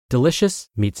Delicious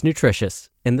meets nutritious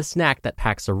in the snack that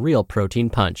packs a real protein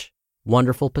punch.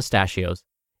 Wonderful Pistachios.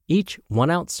 Each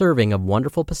 1-ounce serving of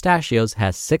Wonderful Pistachios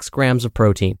has 6 grams of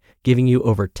protein, giving you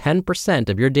over 10%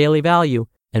 of your daily value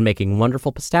and making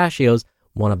Wonderful Pistachios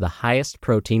one of the highest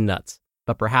protein nuts.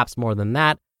 But perhaps more than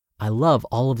that, I love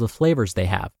all of the flavors they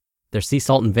have. Their sea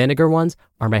salt and vinegar ones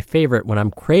are my favorite when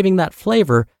I'm craving that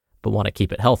flavor but want to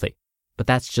keep it healthy. But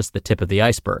that's just the tip of the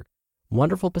iceberg.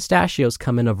 Wonderful Pistachios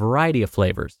come in a variety of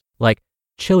flavors, like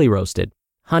chili roasted,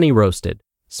 honey roasted,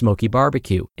 smoky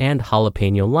barbecue, and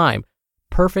jalapeno lime,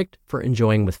 perfect for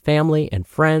enjoying with family and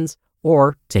friends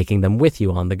or taking them with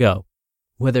you on the go.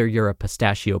 Whether you're a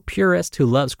pistachio purist who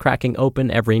loves cracking open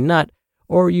every nut,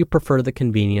 or you prefer the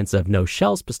convenience of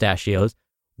no-shells pistachios,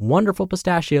 Wonderful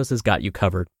Pistachios has got you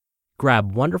covered.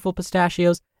 Grab Wonderful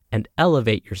Pistachios and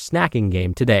elevate your snacking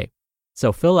game today.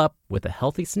 So fill up with a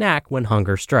healthy snack when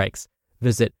hunger strikes.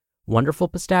 Visit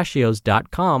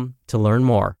wonderfulpistachios.com to learn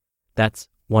more. That's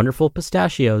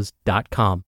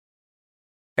wonderfulpistachios.com.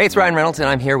 Hey, it's Ryan Reynolds, and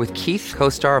I'm here with Keith,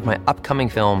 co-star of my upcoming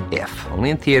film, If,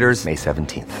 only in theaters May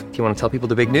 17th. Do you want to tell people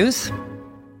the big news?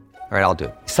 All right, I'll do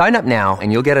it. Sign up now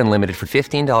and you'll get unlimited for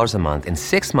 $15 a month and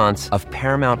 6 months of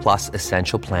Paramount Plus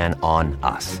Essential Plan on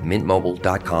us.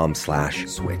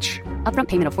 MintMobile.com/switch. Upfront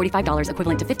payment of $45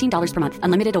 equivalent to $15 per month.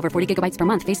 Unlimited over 40 gigabytes per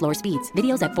month. Face lower speeds.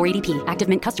 Videos at 480p. Active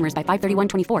Mint customers by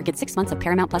 531.24 get 6 months of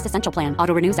Paramount Plus Essential Plan.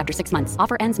 Auto renews after 6 months.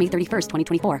 Offer ends May 31st,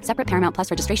 2024. Separate Paramount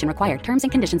Plus registration required. Terms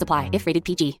and conditions apply if rated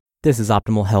PG. This is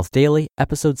Optimal Health Daily,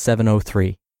 episode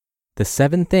 703. The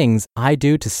 7 Things I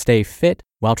Do to Stay Fit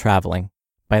While Traveling,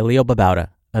 by Leo Babauta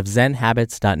of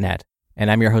ZenHabits.net.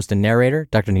 And I'm your host and narrator,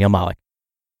 Dr. Neil Malik.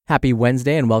 Happy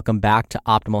Wednesday and welcome back to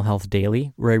Optimal Health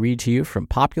Daily, where I read to you from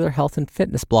popular health and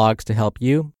fitness blogs to help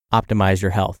you optimize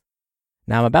your health.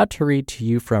 Now I'm about to read to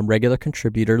you from regular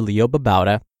contributor Leo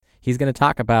Babauta. He's going to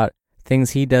talk about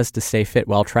things he does to stay fit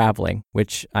while traveling,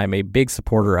 which I'm a big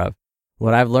supporter of.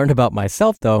 What I've learned about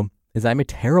myself, though, is I'm a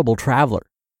terrible traveler.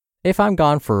 If I'm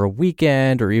gone for a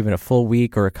weekend or even a full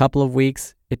week or a couple of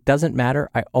weeks, it doesn't matter.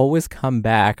 I always come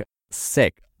back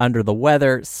sick, under the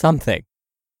weather, something.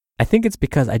 I think it's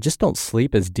because I just don't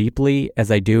sleep as deeply as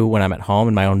I do when I'm at home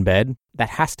in my own bed.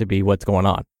 That has to be what's going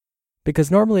on. Because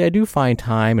normally I do find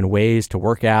time and ways to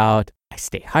work out. I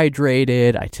stay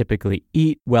hydrated. I typically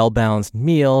eat well-balanced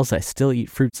meals. I still eat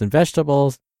fruits and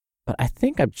vegetables. But I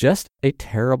think I'm just a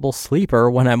terrible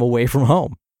sleeper when I'm away from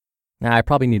home. Now, I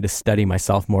probably need to study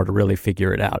myself more to really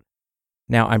figure it out.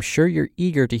 Now, I'm sure you're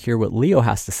eager to hear what Leo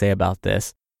has to say about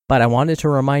this, but I wanted to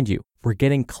remind you, we're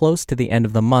getting close to the end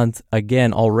of the month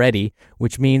again already,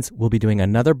 which means we'll be doing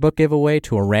another book giveaway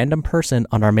to a random person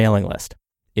on our mailing list.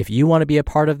 If you want to be a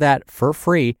part of that for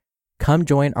free, come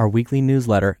join our weekly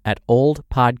newsletter at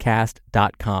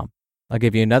oldpodcast.com. I'll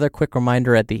give you another quick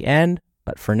reminder at the end,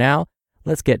 but for now,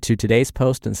 let's get to today's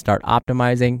post and start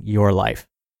optimizing your life.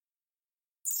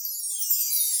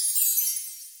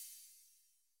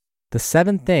 The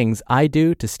 7 Things I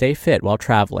Do to Stay Fit While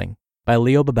Traveling, by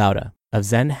Leo Babauta of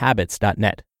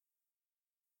ZenHabits.net.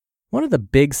 One of the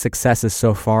big successes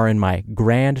so far in my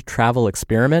grand travel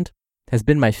experiment has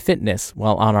been my fitness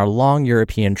while on our long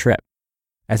European trip.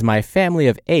 As my family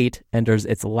of 8 enters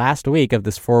its last week of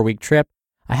this 4-week trip,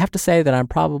 I have to say that I'm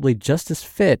probably just as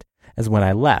fit as when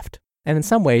I left, and in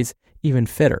some ways, even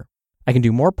fitter. I can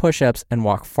do more push-ups and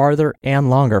walk farther and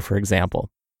longer, for example.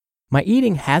 My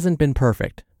eating hasn't been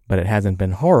perfect, but it hasn't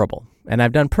been horrible, and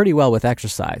I've done pretty well with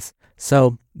exercise,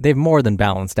 so they've more than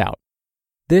balanced out.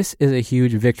 This is a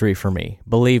huge victory for me,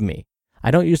 believe me.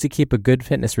 I don't usually keep a good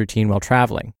fitness routine while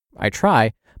traveling. I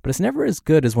try, but it's never as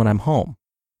good as when I'm home.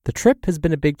 The trip has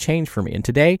been a big change for me, and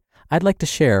today I'd like to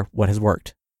share what has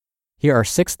worked. Here are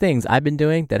 6 things I've been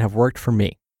doing that have worked for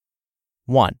me.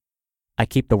 1. I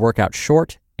keep the workout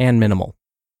short and minimal.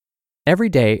 Every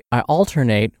day, I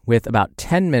alternate with about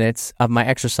 10 minutes of my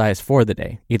exercise for the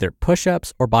day, either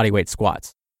push-ups or bodyweight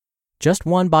squats. Just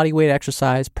one bodyweight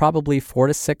exercise, probably 4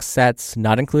 to 6 sets,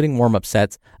 not including warm-up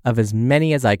sets, of as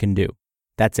many as I can do.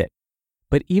 That's it.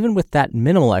 But even with that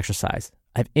minimal exercise,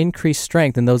 I've increased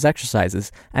strength in those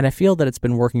exercises, and I feel that it's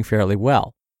been working fairly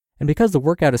well. And because the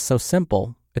workout is so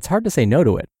simple, it's hard to say no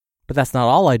to it. But that's not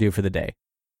all I do for the day.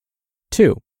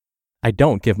 2. I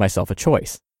don't give myself a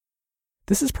choice.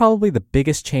 This is probably the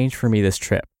biggest change for me this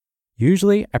trip.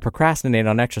 Usually, I procrastinate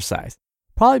on exercise,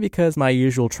 probably because my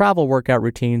usual travel workout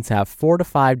routines have 4 to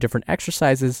 5 different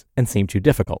exercises and seem too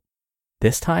difficult.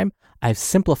 This time, I've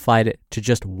simplified it to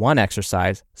just one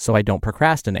exercise so I don't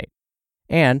procrastinate.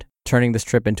 And turning this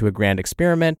trip into a grand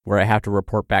experiment where I have to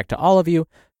report back to all of you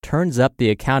turns up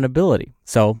the accountability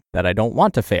so that I don't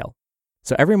want to fail.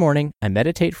 So every morning, I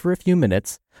meditate for a few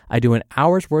minutes, I do an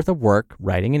hour's worth of work,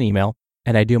 writing an email,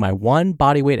 and I do my one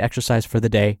bodyweight exercise for the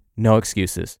day, no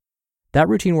excuses. That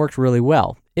routine works really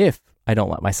well if I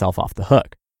don't let myself off the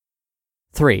hook.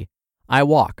 3. I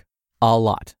walk a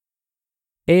lot.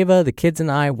 Ava, the kids,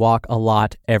 and I walk a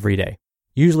lot every day,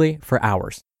 usually for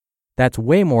hours. That's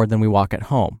way more than we walk at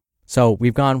home. So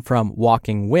we've gone from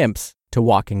walking wimps to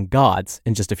walking gods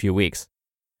in just a few weeks.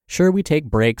 Sure, we take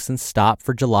breaks and stop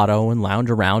for gelato and lounge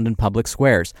around in public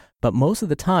squares, but most of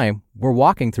the time, we're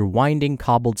walking through winding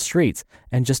cobbled streets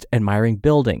and just admiring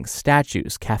buildings,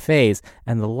 statues, cafes,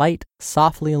 and the light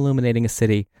softly illuminating a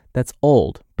city that's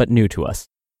old but new to us.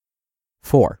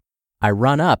 4. I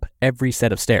run up every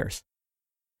set of stairs.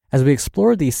 As we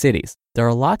explore these cities, there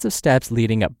are lots of steps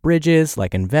leading up bridges,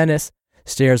 like in Venice,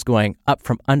 stairs going up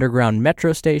from underground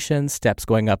metro stations, steps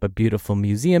going up a beautiful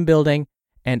museum building,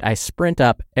 and I sprint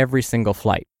up every single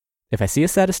flight. If I see a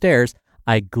set of stairs,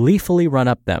 I gleefully run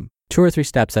up them, 2 or 3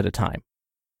 steps at a time.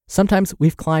 Sometimes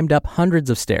we've climbed up hundreds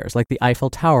of stairs, like the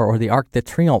Eiffel Tower or the Arc de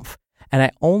Triomphe, and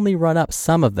I only run up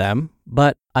some of them,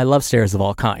 but I love stairs of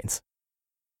all kinds.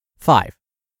 5.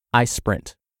 I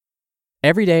sprint.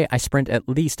 Every day I sprint at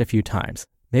least a few times.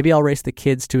 Maybe I'll race the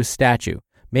kids to a statue.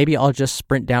 Maybe I'll just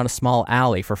sprint down a small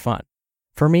alley for fun.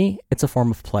 For me, it's a form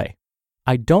of play.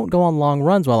 I don't go on long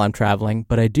runs while I'm traveling,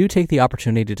 but I do take the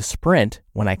opportunity to sprint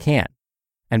when I can.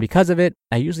 And because of it,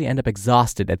 I usually end up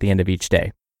exhausted at the end of each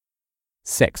day.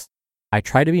 6. I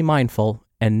try to be mindful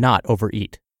and not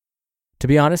overeat. To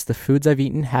be honest, the foods I've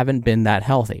eaten haven't been that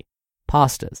healthy.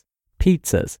 Pastas,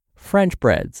 pizzas, French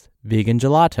breads, vegan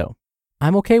gelato.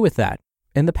 I'm okay with that.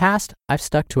 In the past, I've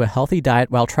stuck to a healthy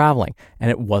diet while traveling, and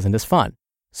it wasn't as fun.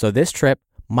 So this trip,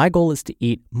 my goal is to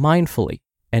eat mindfully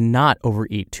and not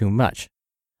overeat too much.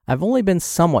 I've only been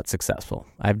somewhat successful.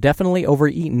 I've definitely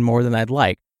overeaten more than I'd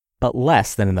like, but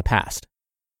less than in the past.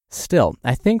 Still,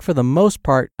 I think for the most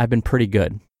part, I've been pretty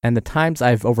good, and the times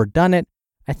I've overdone it,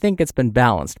 I think it's been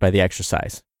balanced by the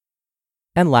exercise.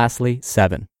 And lastly,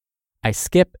 7. I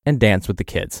skip and dance with the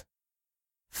kids.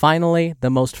 Finally, the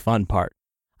most fun part.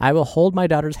 I will hold my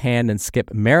daughter's hand and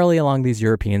skip merrily along these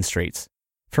European streets.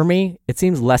 For me, it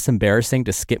seems less embarrassing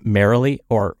to skip merrily,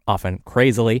 or often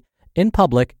crazily, in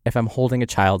public if I'm holding a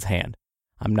child's hand.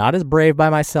 I'm not as brave by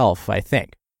myself, I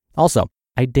think. Also,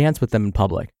 I dance with them in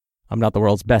public. I'm not the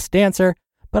world's best dancer,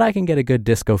 but I can get a good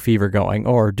disco fever going,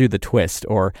 or do the twist,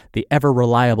 or the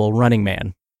ever-reliable Running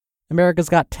Man. America's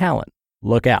Got Talent.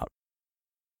 Look out.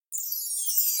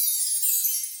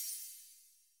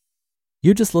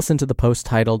 You just listened to the post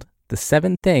titled, The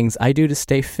 7 Things I Do to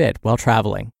Stay Fit While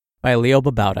Traveling, by Leo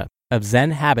Babauta of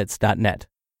ZenHabits.net.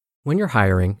 When you're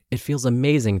hiring, it feels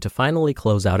amazing to finally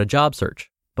close out a job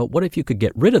search. But what if you could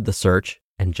get rid of the search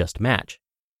and just match?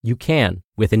 You can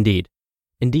with Indeed.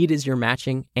 Indeed is your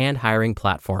matching and hiring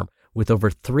platform with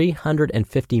over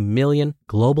 350 million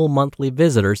global monthly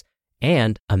visitors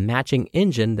and a matching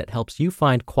engine that helps you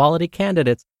find quality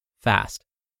candidates fast.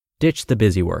 Ditch the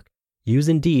busy work. Use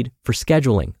Indeed for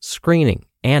scheduling, screening,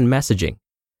 and messaging.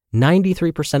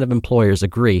 93% of employers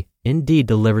agree Indeed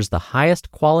delivers the highest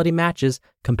quality matches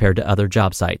compared to other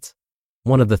job sites.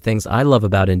 One of the things I love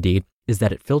about Indeed is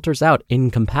that it filters out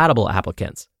incompatible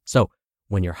applicants. So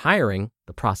when you're hiring,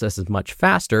 the process is much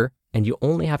faster and you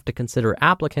only have to consider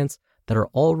applicants that are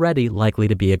already likely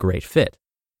to be a great fit.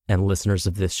 And listeners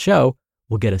of this show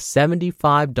will get a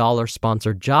 $75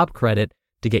 sponsored job credit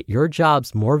to get your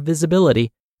jobs more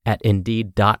visibility at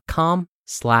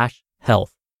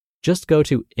Indeed.com/health. Just go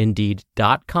to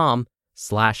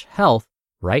Indeed.com/health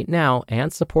right now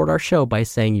and support our show by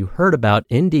saying you heard about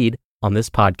Indeed on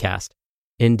this podcast.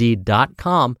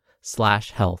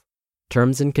 Indeed.com/health.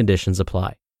 Terms and conditions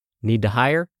apply. Need to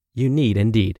hire? You need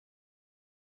Indeed.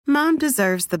 Mom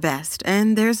deserves the best,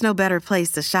 and there's no better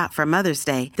place to shop for Mother's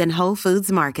Day than Whole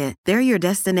Foods Market. They're your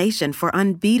destination for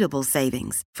unbeatable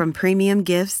savings, from premium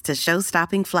gifts to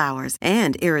show-stopping flowers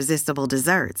and irresistible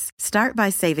desserts. Start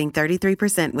by saving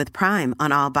 33% with Prime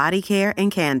on all body care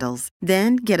and candles.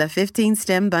 Then get a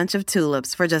 15-stem bunch of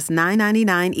tulips for just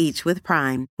 $9.99 each with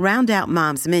Prime. Round out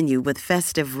Mom's menu with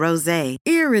festive rosé,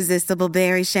 irresistible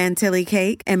berry chantilly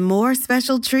cake, and more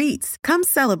special treats. Come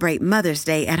celebrate Mother's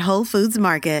Day at Whole Foods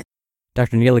Market.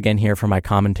 Dr. Neil again here for my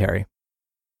commentary.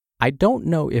 I don't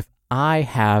know if I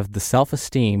have the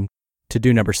self-esteem to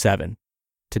do number 7,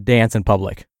 to dance in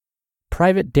public.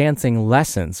 Private dancing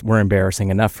lessons were embarrassing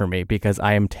enough for me because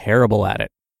I am terrible at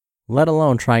it, let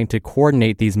alone trying to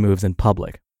coordinate these moves in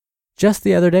public. Just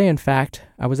the other day, in fact,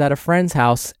 I was at a friend's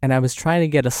house and I was trying to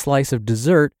get a slice of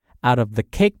dessert out of the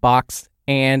cake box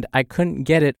and I couldn't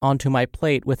get it onto my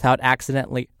plate without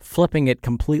accidentally flipping it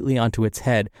completely onto its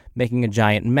head, making a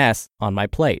giant mess on my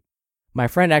plate. My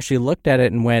friend actually looked at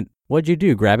it and went, "What'd you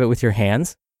do, grab it with your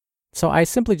hands?" So I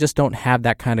simply just don't have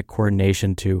that kind of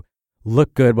coordination to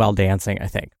look good while dancing, I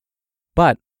think.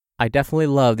 But I definitely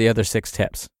love the other 6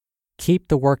 tips. Keep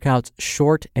the workouts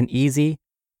short and easy.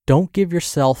 Don't give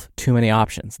yourself too many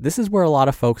options. This is where a lot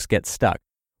of folks get stuck.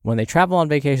 When they travel on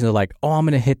vacation, they're like, "Oh, I'm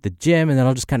going to hit the gym and then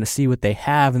I'll just kind of see what they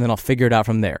have and then I'll figure it out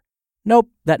from there." Nope,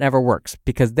 that never works,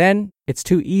 because then it's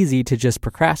too easy to just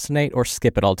procrastinate or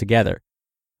skip it altogether.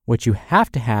 What you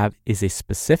have to have is a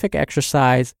specific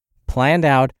exercise planned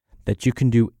out that you can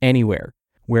do anywhere,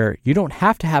 where you don't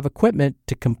have to have equipment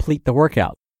to complete the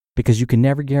workout, because you can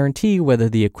never guarantee whether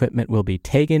the equipment will be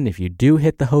taken if you do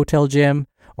hit the hotel gym,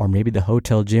 or maybe the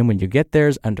hotel gym when you get there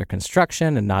is under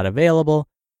construction and not available.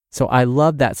 So I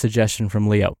love that suggestion from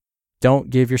Leo. Don't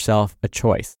give yourself a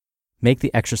choice. Make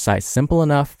the exercise simple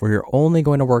enough where you're only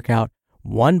going to work out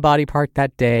one body part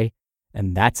that day,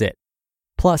 and that's it.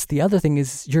 Plus, the other thing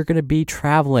is you're going to be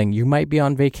traveling. You might be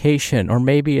on vacation, or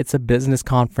maybe it's a business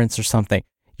conference or something.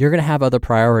 You're going to have other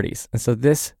priorities. And so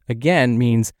this, again,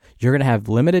 means you're going to have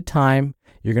limited time.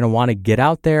 You're going to want to get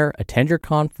out there, attend your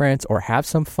conference, or have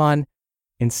some fun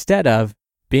instead of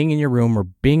being in your room or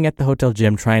being at the hotel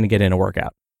gym trying to get in a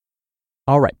workout.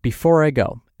 All right, before I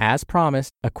go, as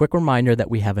promised, a quick reminder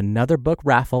that we have another book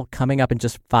raffle coming up in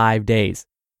just 5 days.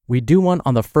 We do one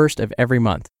on the 1st of every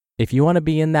month. If you want to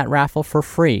be in that raffle for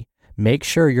free, make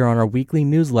sure you're on our weekly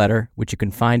newsletter, which you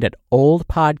can find at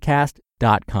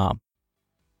oldpodcast.com.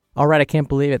 All right, I can't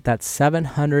believe it. That's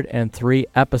 703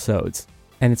 episodes.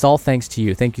 And it's all thanks to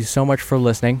you. Thank you so much for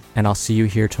listening, and I'll see you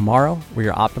here tomorrow where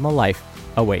your optimal life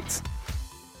awaits.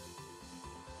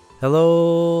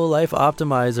 Hello, Life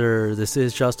Optimizer. This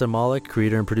is Justin Malik,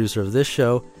 creator and producer of this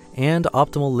show and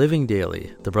Optimal Living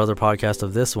Daily, the brother podcast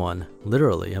of this one.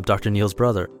 Literally, I'm Dr. Neil's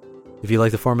brother. If you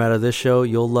like the format of this show,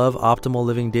 you'll love Optimal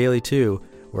Living Daily too,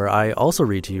 where I also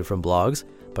read to you from blogs,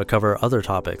 but cover other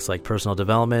topics like personal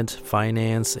development,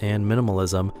 finance, and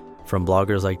minimalism from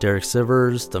bloggers like Derek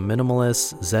Sivers, The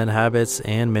Minimalists, Zen Habits,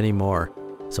 and many more.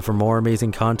 So for more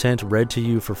amazing content read to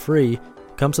you for free,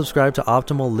 come subscribe to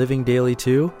Optimal Living Daily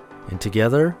too, and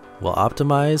together we'll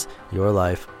optimize your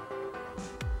life.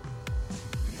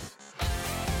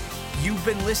 You've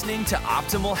been listening to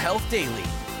Optimal Health Daily.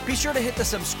 Be sure to hit the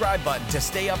subscribe button to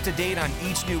stay up to date on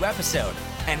each new episode,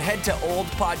 and head to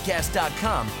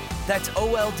oldpodcast.com. That's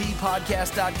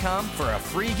oldpodcast.com for a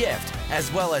free gift,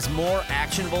 as well as more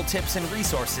actionable tips and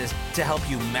resources to help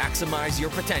you maximize your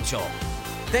potential.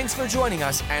 Thanks for joining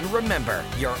us, and remember,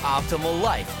 your optimal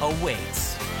life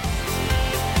awaits.